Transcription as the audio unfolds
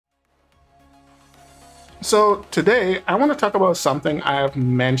So today I want to talk about something I have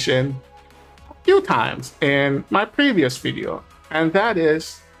mentioned a few times in my previous video, and that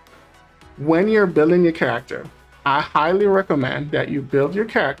is when you're building your character, I highly recommend that you build your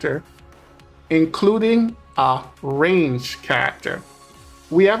character including a range character.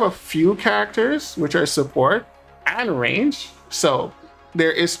 We have a few characters which are support and range, so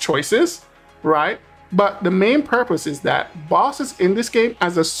there is choices, right? But the main purpose is that bosses in this game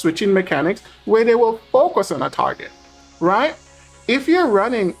has a switching mechanics where they will focus on a target, right? If you're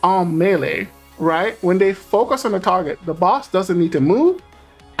running on melee, right, when they focus on a target, the boss doesn't need to move.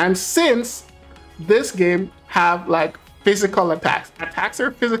 And since this game have like physical attacks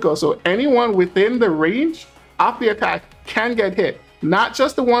are physical, so anyone within the range of the attack can get hit, not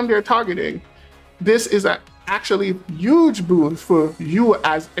just the one they're targeting. This is a actually huge boon for you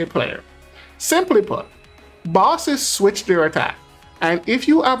as a player. Simply put, bosses switch their attack, and if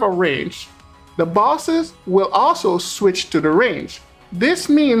you have a range, the bosses will also switch to the range. This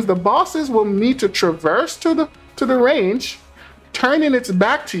means the bosses will need to traverse to the range, turning its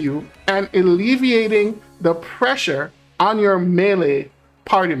back to you and alleviating the pressure on your melee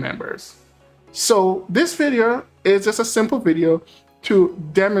party members. So this video is just a simple video to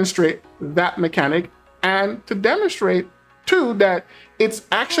demonstrate that mechanic and to demonstrate too that it's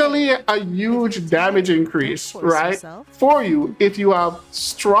actually a huge damage increase, right, for you if you have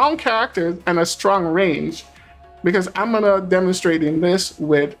strong characters and a strong range, because I'm gonna demonstrate in this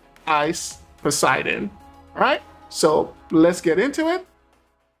with Ice Poseidon. All right, so let's get into it.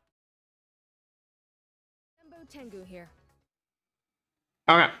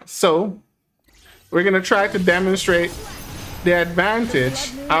 All right, so we're gonna try to demonstrate the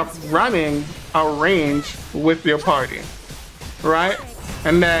advantage of running a range with your party, right?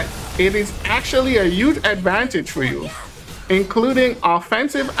 And that it is actually a huge advantage for you, including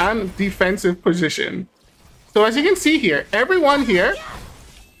offensive and defensive position. So as you can see here, everyone here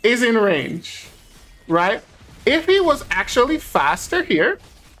is in range, right? If he was actually faster here,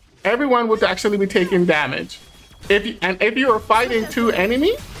 everyone would actually be taking damage. If you were fighting two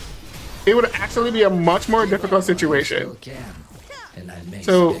enemies, it would actually be a much more difficult situation.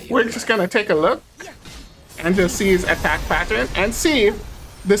 So we're just gonna take a look and just see his attack pattern and see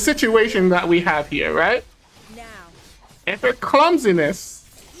the situation that we have here, right? If it's clumsiness,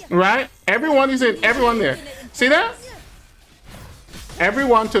 right? Everyone there. See that?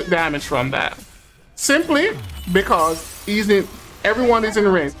 Everyone took damage from that. Simply because everyone is in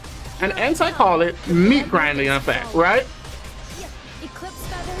range. And hence I call it meat grinding effect, right?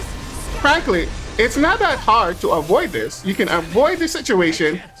 Frankly, it's not that hard to avoid this. You can avoid this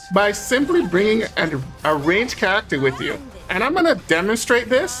situation by simply bringing a ranged character with you. And I'm gonna demonstrate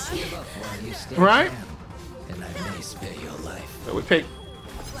this, right? So we take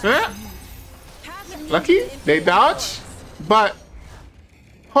that. Lucky, they dodge, but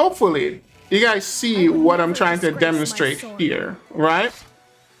hopefully you guys see what I'm trying to demonstrate here, right?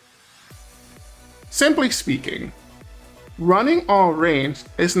 Simply speaking, running on range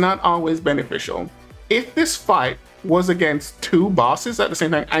is not always beneficial. If this fight was against two bosses at the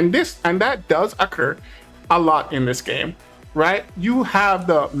same time, and that does occur a lot in this game, right? You have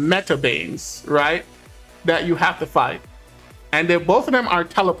the meta banes, right, that you have to fight, and both of them are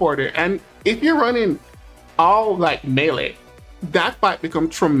teleported. And if you're running all like melee, that fight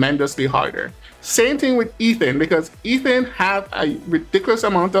becomes tremendously harder. Same thing with Ethan, because Ethan have a ridiculous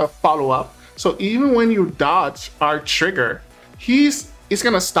amount of follow-up. So even when you dodge our trigger, it's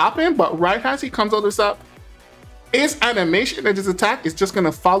gonna stop him, but right as he comes out of up, his animation and his attack is just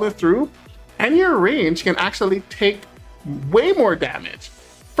gonna follow through, and your range can actually take way more damage.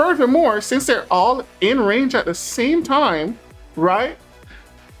 Furthermore, since they're all in range at the same time, right,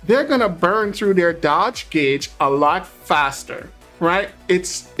 they're gonna burn through their dodge gauge a lot faster, right?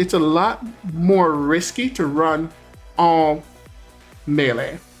 It's a lot more risky to run on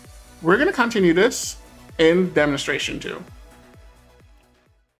melee. We're gonna continue this in demonstration too.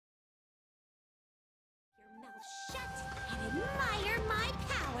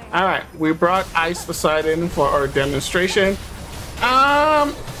 All right, we brought Ice Poseidon for our demonstration.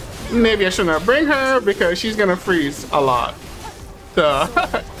 Maybe I shouldn't bring her because she's gonna freeze a lot. So,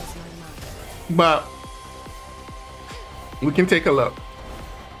 but we can take a look.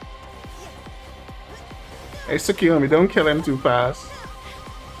 Hey, Tsukiyomi, don't kill him too fast.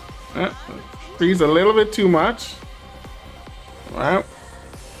 Freeze a little bit too much. Right.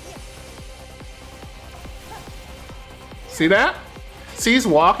 See that? See, he's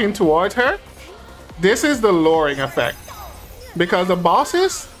walking towards her. This is the luring effect, because the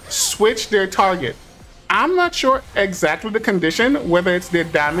bosses switch their target. I'm not sure exactly the condition, whether it's their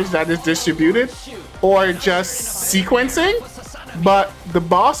damage that is distributed, or just sequencing, but the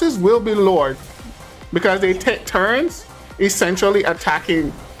bosses will be lured because they take turns essentially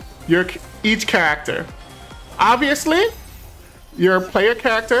attacking each character. Obviously, your player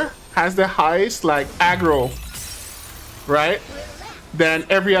character has the highest like aggro, right, than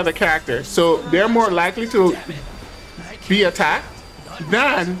every other character. So they're more likely to be attacked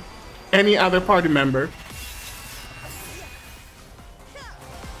than any other party member.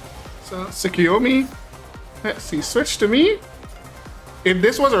 So Tsukuyomi, let's see, switch to me. If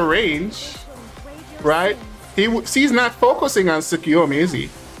this was a range, right, he's not focusing on Tsukuyomi, is he?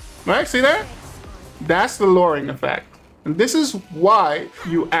 Right, see that? That's the luring effect. And this is why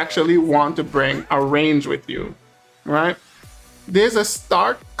you actually want to bring a range with you, right? There's a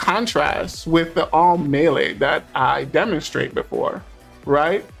stark contrast with the all melee that I demonstrate before,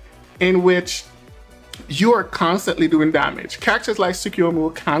 right? In which you are constantly doing damage. Characters like Tsukuyomi will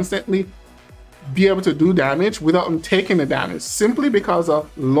constantly be able to do damage without them taking the damage simply because of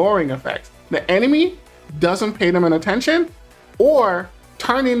luring effects. The enemy doesn't pay them an attention or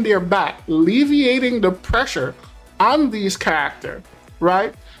turning their back, alleviating the pressure on these characters,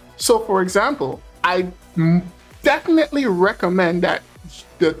 right? So for example, I definitely recommend that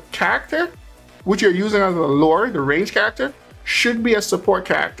the character which you're using as a lure, the range character, should be a support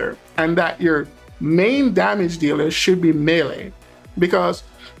character, and that your main damage dealer should be melee. Because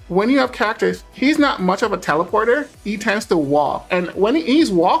when you have characters, he's not much of a teleporter, he tends to walk. And when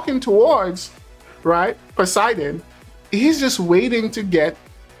he's walking towards, right, Poseidon, he's just waiting to get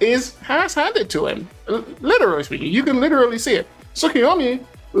his ass handed to him. Literally speaking, you can literally see it. Tsukuyomi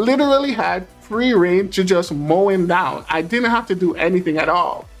literally had free reign to just mow him down. I didn't have to do anything at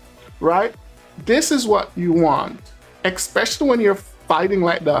all, right? This is what you want, especially when you're fighting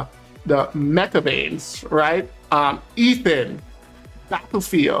like the Metabanes, right? Ethan,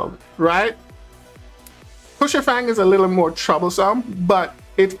 Battlefield, right? Pusher Fang is a little more troublesome, but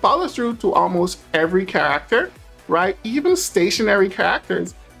it follows through to almost every character, right? Even stationary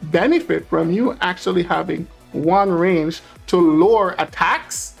characters benefit from you actually having one range to lure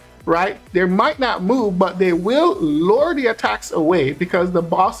attacks, right? They might not move, but they will lure the attacks away because the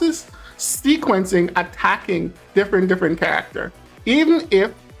boss is sequencing attacking different character. Even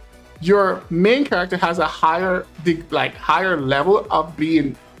if your main character has a higher level of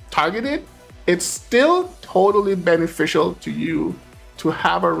being targeted, it's still totally beneficial to you to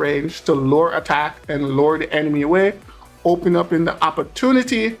have a range to lure attack and lure the enemy away, open up in the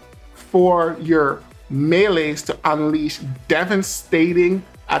opportunity for your melees to unleash devastating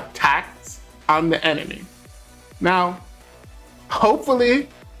attacks on the enemy. Now, hopefully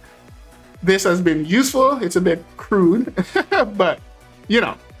this has been useful. It's a bit crude, but you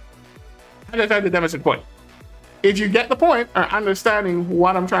know, I just tried to demonstrate the point. If you get the point or understanding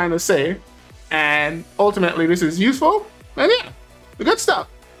what I'm trying to say, and ultimately this is useful, then yeah, the good stuff.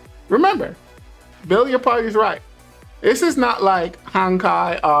 Remember, build your parties right. This is not like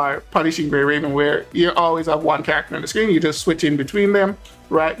Honkai or Punishing Gray Raven where you always have one character on the screen, you just switch in between them,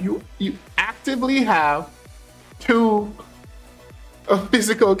 right? You actively have two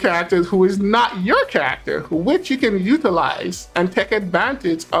physical characters who is not your character, which you can utilize and take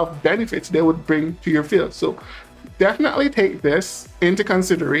advantage of benefits they would bring to your field. So definitely take this into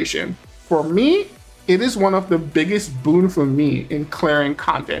consideration. For me, it is one of the biggest boons for me in clearing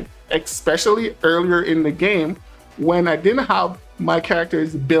content, especially earlier in the game when I didn't have my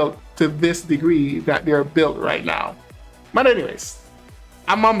characters built to this degree that they're built right now. But anyways,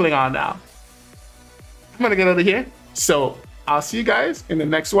 I'm mumbling on now. I'm gonna get out of here. So I'll see you guys in the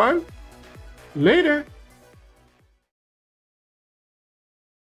next one. Later.